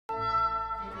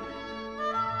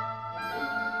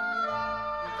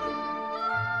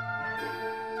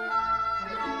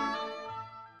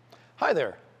Hi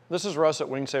there, this is Russ at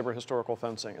Winged Sabre Historical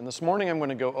Fencing, and this morning I'm going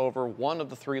to go over one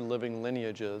of the 3 living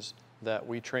lineages that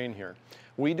we train here.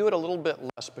 We do it a little bit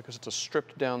less because it's a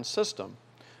stripped down system,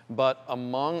 but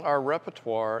among our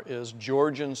repertoire is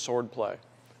Georgian swordplay,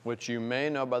 which you may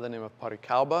know by the name of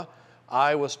Parikaoba.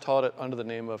 I was taught it under the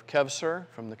name of Khevsur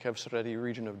from the Khevsur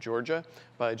region of Georgia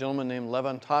by a gentleman named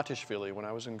Levan Tatishvili when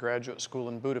I was in graduate school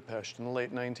in Budapest in the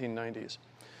late 1990s.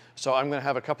 So I'm going to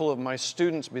have a couple of my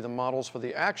students be the models for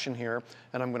the action here,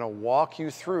 and I'm going to walk you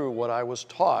through what I was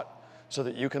taught so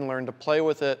that you can learn to play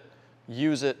with it,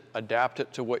 use it, adapt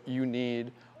it to what you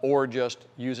need, or just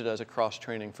use it as a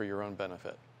cross-training for your own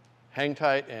benefit. Hang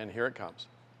tight, and here it comes.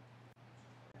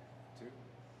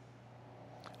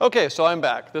 Okay, so I'm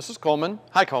back. This is Coleman.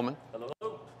 Hi, Coleman.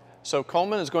 Hello. So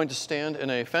Coleman is going to stand in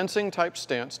a fencing-type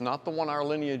stance, not the one our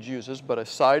lineage uses, but a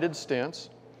sided stance.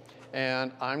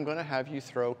 And I'm going to have you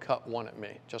throw cut 1 at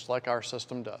me, just like our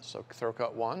system does. So throw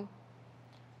cut 1.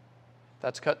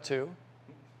 That's cut 2.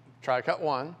 Try cut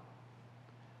 1.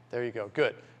 There you go.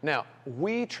 Good. Now,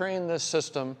 we train this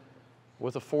system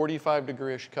with a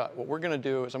 45-degree-ish cut. What we're going to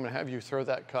do is I'm going to have you throw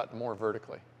that cut more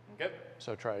vertically. Okay.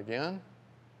 So try again.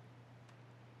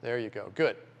 There you go.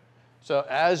 Good. So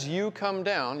as you come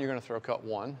down, you're going to throw cut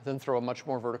 1, then throw a much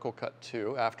more vertical cut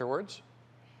 2 afterwards.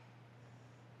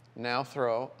 Now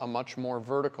throw a much more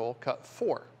vertical cut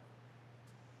 4.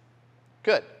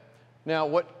 Good. Now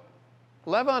what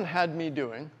Levan had me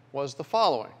doing was the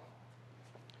following.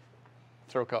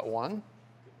 Throw cut 1.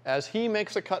 As he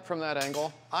makes a cut from that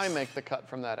angle, I make the cut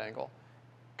from that angle.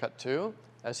 Cut 2.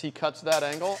 As he cuts that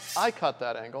angle, I cut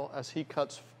that angle. As he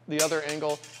cuts the other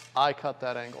angle, I cut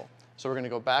that angle. So we're going to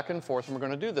go back and forth, and we're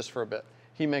going to do this for a bit.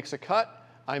 He makes a cut,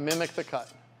 I mimic the cut.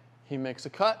 He makes a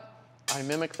cut, I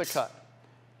mimic the cut.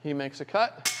 He makes a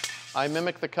cut, I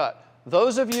mimic the cut.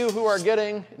 Those of you who are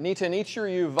getting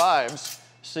Nita-Nichiryu vibes,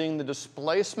 seeing the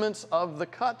displacements of the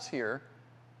cuts here,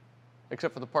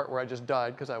 except for the part where I just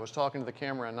died because I was talking to the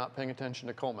camera and not paying attention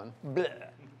to Coleman. Bleh.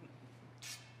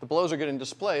 The blows are getting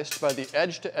displaced by the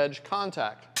edge-to-edge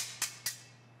contact.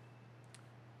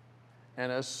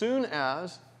 And as soon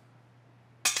as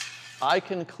I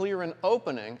can clear an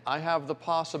opening, I have the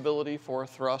possibility for a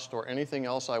thrust or anything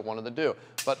else I wanted to do.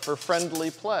 But for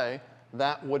friendly play,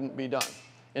 that wouldn't be done.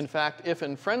 In fact, if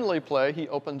in friendly play he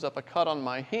opens up a cut on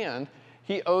my hand,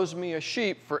 he owes me a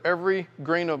sheep for every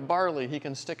grain of barley he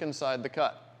can stick inside the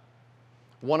cut.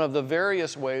 One of the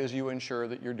various ways you ensure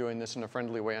that you're doing this in a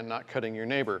friendly way and not cutting your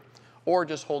neighbor, or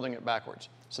just holding it backwards.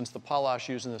 Since the palash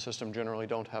used in the system generally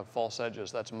don't have false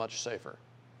edges, that's much safer.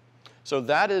 So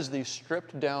that is the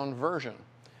stripped down version.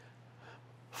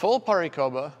 Full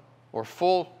Parikaoba, or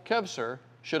full Khevsur,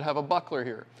 should have a buckler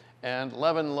here. And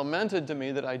Levan lamented to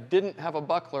me that I didn't have a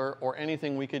buckler or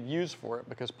anything we could use for it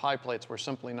because pie plates were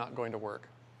simply not going to work.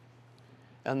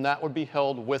 And that would be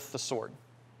held with the sword.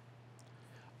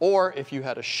 Or if you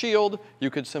had a shield,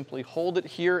 you could simply hold it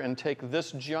here and take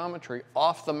this geometry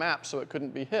off the map so it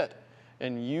couldn't be hit,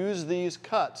 and use these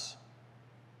cuts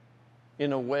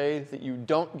in a way that you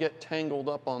don't get tangled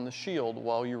up on the shield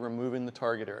while you're removing the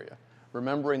target area.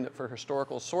 Remembering that for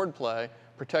historical swordplay,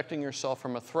 protecting yourself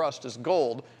from a thrust is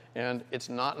gold, and it's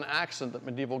not an accident that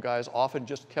medieval guys often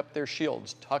just kept their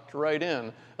shields tucked right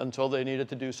in until they needed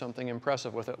to do something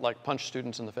impressive with it, like punch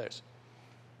students in the face.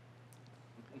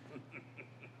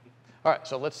 All right,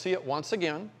 so let's see it once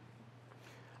again.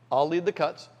 I'll lead the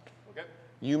cuts. Okay.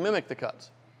 You mimic the cuts.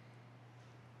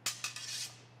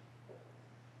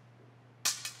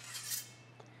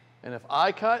 And if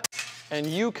I cut and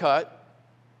you cut,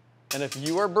 and if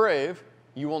you are brave,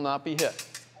 you will not be hit.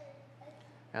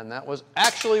 And that was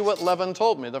actually what Levan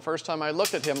told me the first time I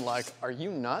looked at him like, are you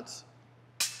nuts?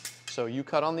 So you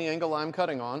cut on the angle I'm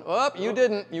cutting on. Oh, you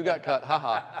didn't. You got cut.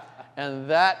 Haha. And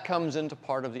that comes into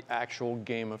part of the actual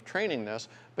game of training this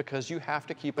because you have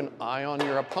to keep an eye on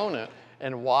your opponent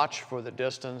and watch for the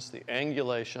distance, the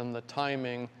angulation, the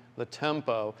timing, the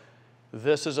tempo.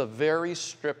 This is a very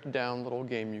stripped down little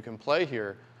game you can play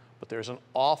here, but there's an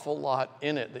awful lot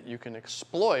in it that you can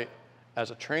exploit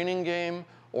as a training game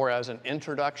or as an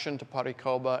introduction to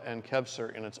Parikaoba and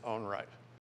Khevsur in its own right.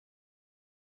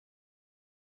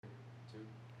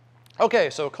 Okay,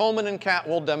 so Coleman and Kat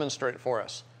will demonstrate for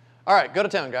us. All right, go to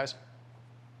town, guys.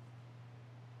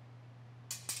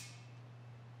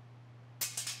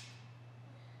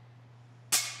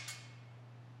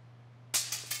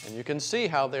 And you can see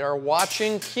how they are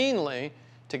watching keenly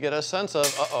to get a sense of,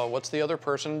 uh-oh, what's the other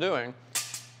person doing?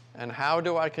 And how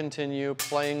do I continue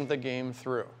playing the game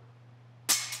through?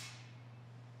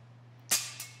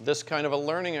 This kind of a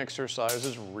learning exercise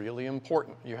is really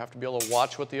important. You have to be able to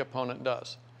watch what the opponent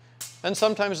does. And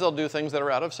sometimes they'll do things that are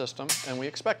out of system, and we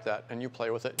expect that, and you play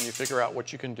with it, and you figure out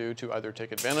what you can do to either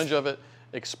take advantage of it,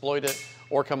 exploit it,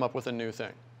 or come up with a new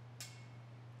thing.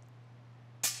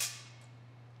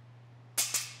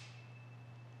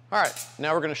 All right,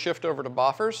 now we're going to shift over to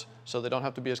boffers, so they don't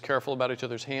have to be as careful about each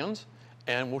other's hands,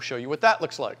 and we'll show you what that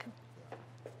looks like.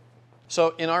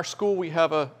 So in our school, we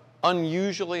have an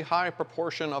unusually high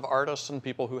proportion of artists and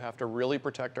people who have to really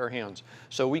protect our hands.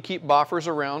 So we keep boffers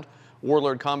around.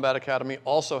 Warlord Combat Academy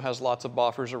also has lots of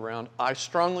boffers around. I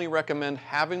strongly recommend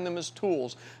having them as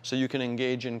tools so you can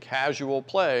engage in casual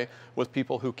play with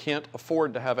people who can't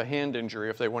afford to have a hand injury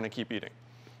if they want to keep eating.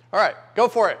 All right, go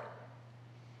for it.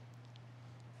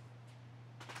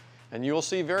 And you will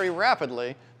see very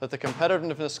rapidly that the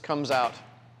competitiveness comes out.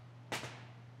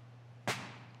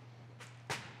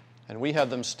 And we had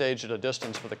them staged at a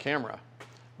distance for the camera.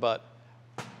 But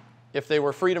if they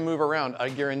were free to move around, I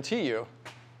guarantee you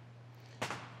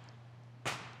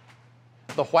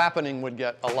the whappening would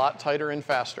get a lot tighter and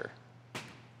faster.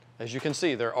 As you can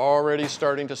see, they're already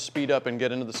starting to speed up and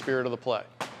get into the spirit of the play.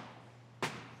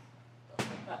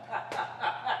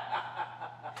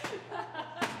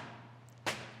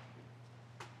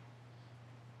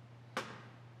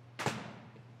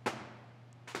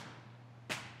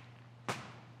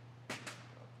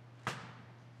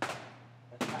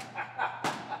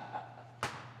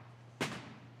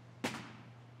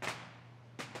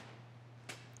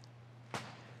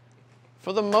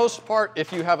 For the most part,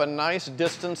 if you have a nice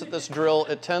distance at this drill,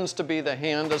 it tends to be the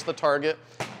hand as the target.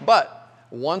 But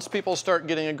once people start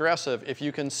getting aggressive, if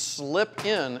you can slip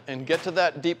in and get to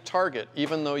that deep target,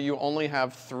 even though you only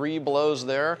have 3 blows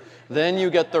there, then you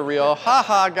get the real,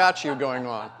 ha-ha, got you going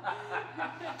on.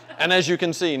 And as you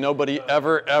can see, nobody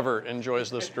ever enjoys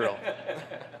this drill.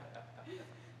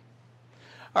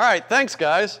 All right, thanks,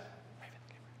 guys.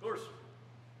 Of course.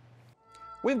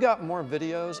 We've got more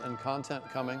videos and content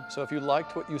coming, so if you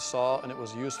liked what you saw and it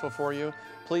was useful for you,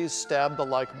 please stab the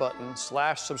like button,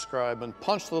 /subscribe, and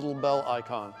punch the little bell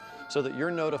icon so that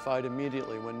you're notified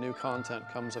immediately when new content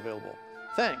comes available.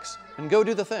 Thanks, and go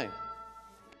do the thing.